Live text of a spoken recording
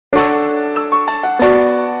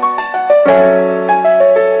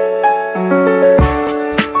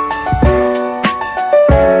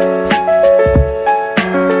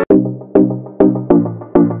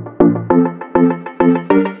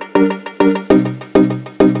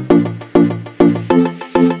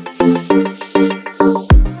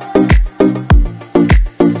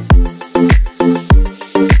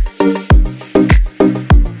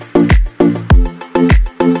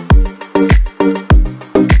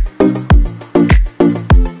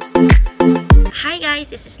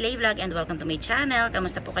vlog and welcome to my channel.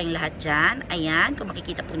 Kamusta po kayong lahat dyan? Ayan, kung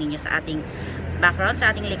makikita po ninyo sa ating background,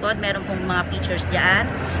 sa ating likod, meron pong mga pictures dyan.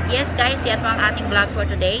 Yes guys, yan po ang ating vlog for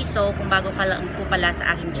today. So kung bago ka lang po pala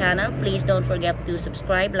sa aking channel, please don't forget to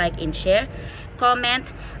subscribe, like, and share, comment,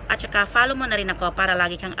 at saka follow mo na rin ako para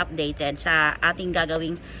lagi kang updated sa ating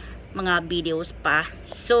gagawing mga videos pa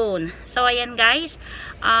soon. So ayan guys,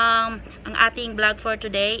 ang ating vlog for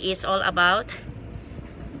today is all about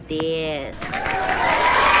this.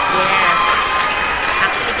 Yes.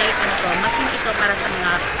 Actually guys, ano to, machine ito para sa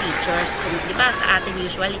mga pictures. Kung di ba sa atin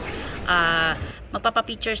usually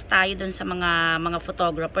magpapa-pictures tayo dun sa mga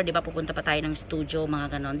photographer, di ba? Pupunta pa tayo ng studio,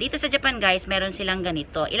 mga ganon. Dito sa Japan guys, meron silang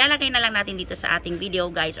ganito. Ilalagay na lang natin dito sa ating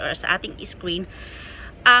video guys or sa ating screen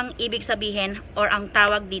ang ibig sabihin or ang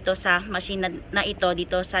tawag dito sa machine na ito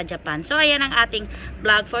dito sa Japan. So ayan ang ating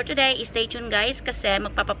vlog for today. Stay tuned guys kasi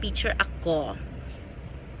magpapa-picture ako.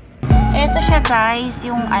 Ito siya guys,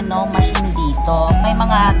 yung machine dito. May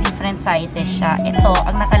mga different sizes siya. Ito,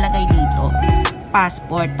 ang nakalagay dito,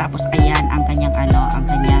 passport. Tapos ayan ang kanyang ang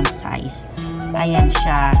kanyang size. Ayan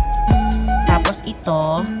siya. Tapos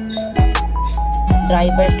ito,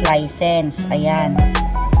 driver's license. Ayan.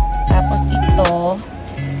 Tapos ito,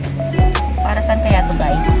 para saan kaya to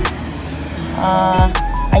guys?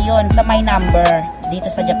 Ayun, sa my number.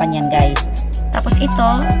 Dito sa Japan yan guys. Tapos ito,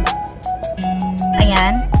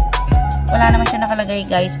 ayan. Wala naman siya nakalagay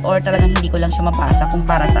guys or talagang hindi ko lang siya mabasa kung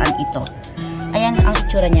para saan ito. Ayan ang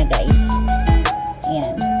itsura niya guys.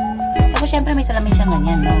 Ayan. Tapos syempre may salamin siyang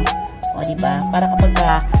ganyan, no? O diba? Para kapag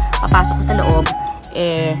papasok ko sa loob,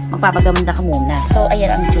 magpapagamanda ka muna. So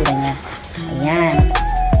ayan ang itsura niya. Ayan.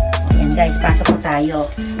 Ayan guys, pasok ko tayo.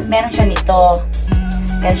 Meron siya nito.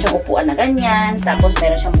 Meron siyang upuan na ganyan. Tapos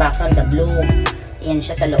meron siyang background na blue. Ayan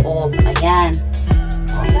siya sa loob. Ayan.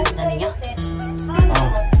 O, ano niyo?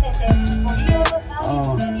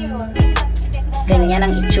 Ganyan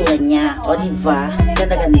ang itsura niya. O, diba?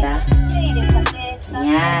 Ganda-ganda.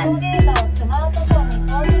 Ayan.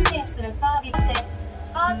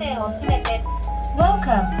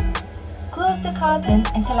 Welcome. Close the curtain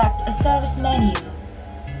and select a service menu.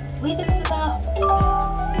 With the smart...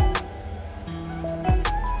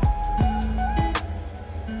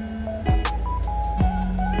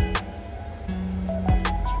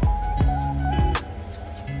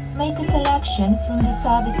 Make a selection from the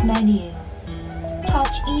service menu.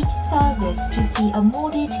 Touch each service to see a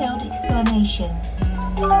more detailed explanation.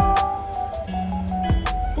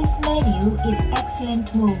 This menu is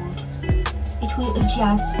excellent mode. It will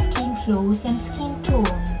adjust skin flows and skin tone.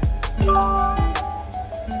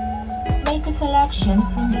 Make a selection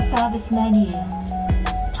from the service menu.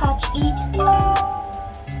 Touch each...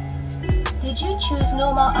 Did you choose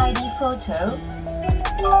normal ID photo?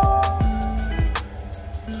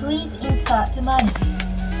 Please insert the money.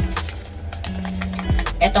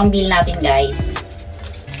 Ito ang bill natin guys.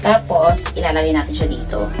 Tapos, ilalagay natin siya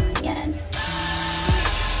dito. Ayan.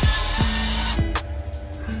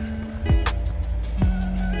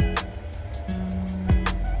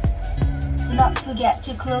 Do not forget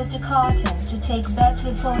to close the curtain to take better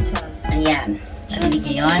photos. Ayan. Choose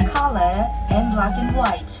between color and black and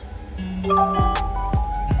white.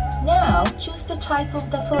 Now, choose the type of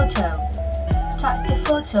the photo. Touch the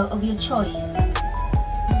photo of your choice.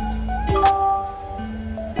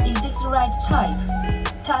 Is this the right type?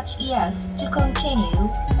 Touch yes to continue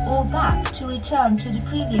or back to return to the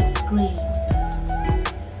previous screen.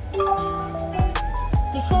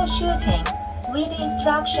 Before shooting, read the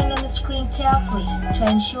instruction on the screen carefully to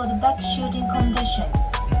ensure the best shooting conditions.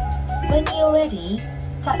 When you're ready,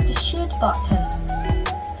 tap the shoot button.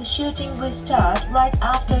 The shooting will start right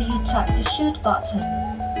after you tap the shoot button.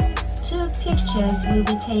 2 pictures will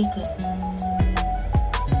be taken.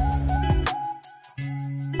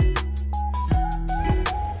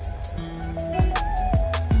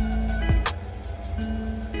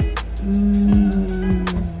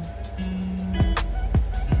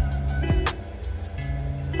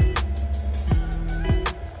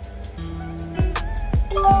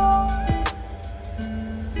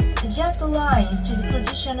 Adjust the lines to the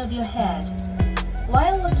position of your head.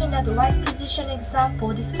 While looking at the right position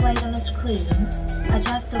example displayed on the screen,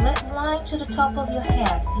 adjust the red line to the top of your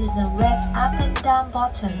head using the red up and down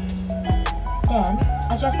buttons. Then,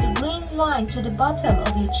 adjust the green line to the bottom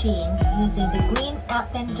of your chin using the green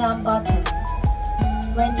up and down buttons.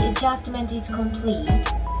 When the adjustment is complete,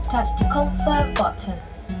 touch the confirm button.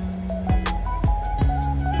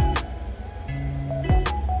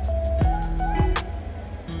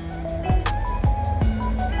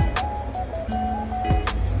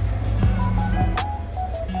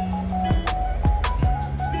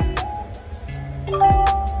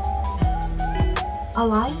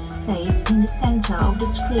 Align your face in the center of the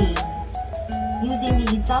screen. Using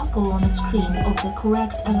the example on the screen of the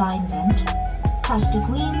correct alignment, touch the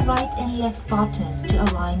green right and left buttons to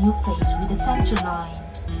align your face with the center line.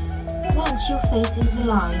 Once your face is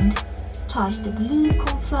aligned, touch the blue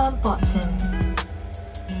Confirm button.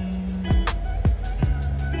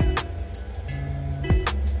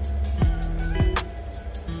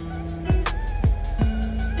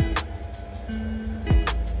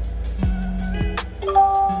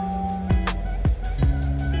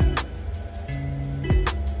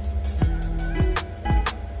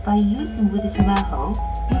 By using with Smartphone,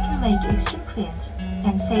 you can make extra prints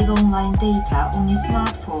and save online data on your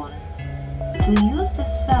smartphone. To use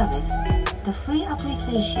this service, the free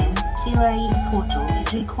application Create Photo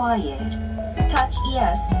is required. Touch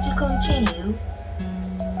Yes to continue.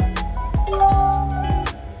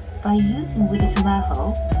 By using with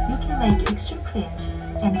Smartphone, you can make extra prints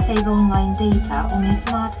and save online data on your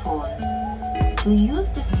smartphone. To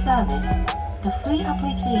use this service, the free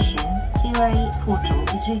application Create Photo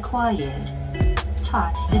is required.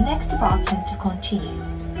 Touch the next button to continue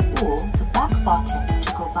or the back button to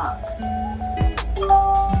go back.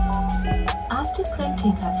 After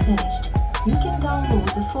printing has finished, you can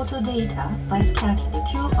download the photo data by scanning the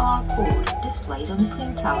QR code displayed on the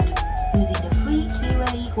printout using the free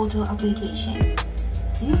Create Photo application.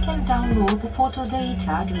 You can download the photo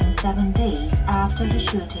data during 7 days after the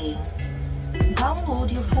shooting.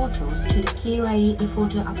 Download your photos to the Create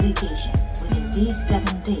Photo application within these 7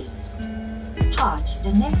 days. Touch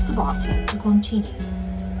the next button to continue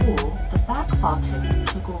or the back button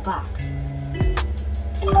to go back.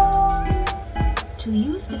 To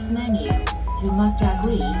use this menu, you must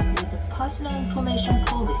agree with the personal information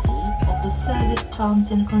policy of the service terms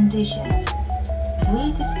and conditions.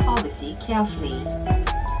 Read this policy carefully.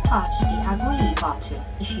 Touch the Agree button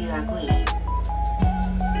if you agree.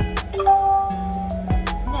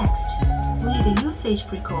 Next, read the usage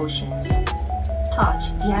precautions.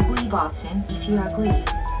 Touch the Agree button if you agree.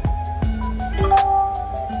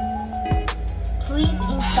 Please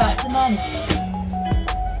insert the menu.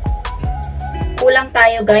 Kulang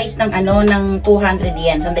tayo guys ng ng 200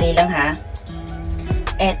 yen. Sandali lang ha.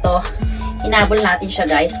 Eto, hinabol natin siya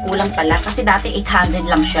guys. Kulang pala kasi dati 800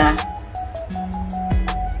 lang siya.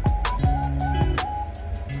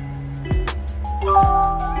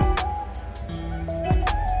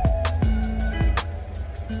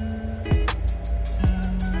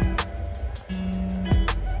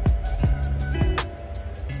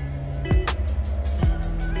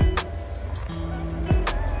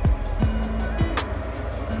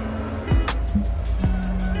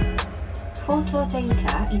 Photo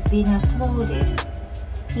data is being uploaded.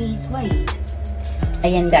 Please wait.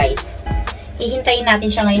 Ayan guys. Hihintayin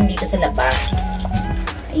natin siya ngayon dito sa labas.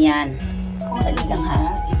 Ayan. Dali lang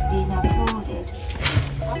ha. Is being uploaded.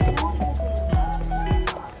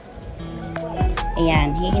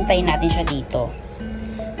 Ayan. Hihintayin natin siya dito.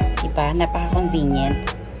 Diba? Napaka-convenient.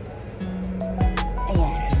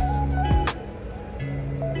 Ayan.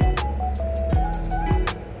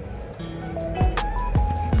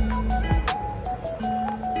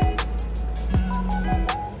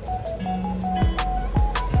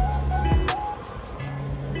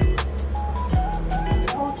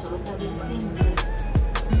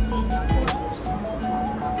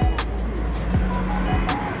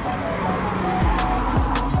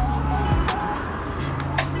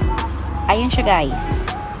 Ayun siya guys.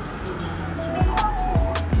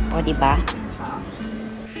 O diba?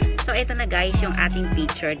 So ito na guys yung ating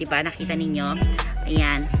picture, diba? Nakita ninyo.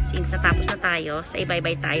 Ayan, since natapos na tayo, sa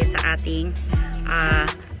iba-ibay tayo sa ating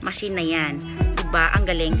machine na yan. Diba? Ang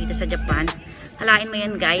galing dito sa Japan. Halain mo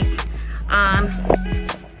yan guys.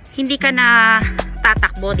 Hindi ka na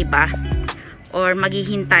tatakbo, diba? Or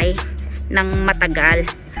maghihintay ng matagal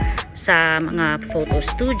sa mga photo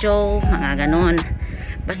studio, mga ganon.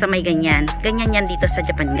 Basta may ganyan. Ganyan yan dito sa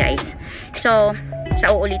Japan guys. So,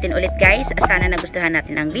 sa uulitin ulit guys, sana nagustuhan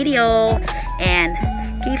natin ang video. And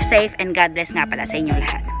keep safe and God bless nga pala sa inyong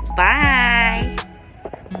lahat. Bye!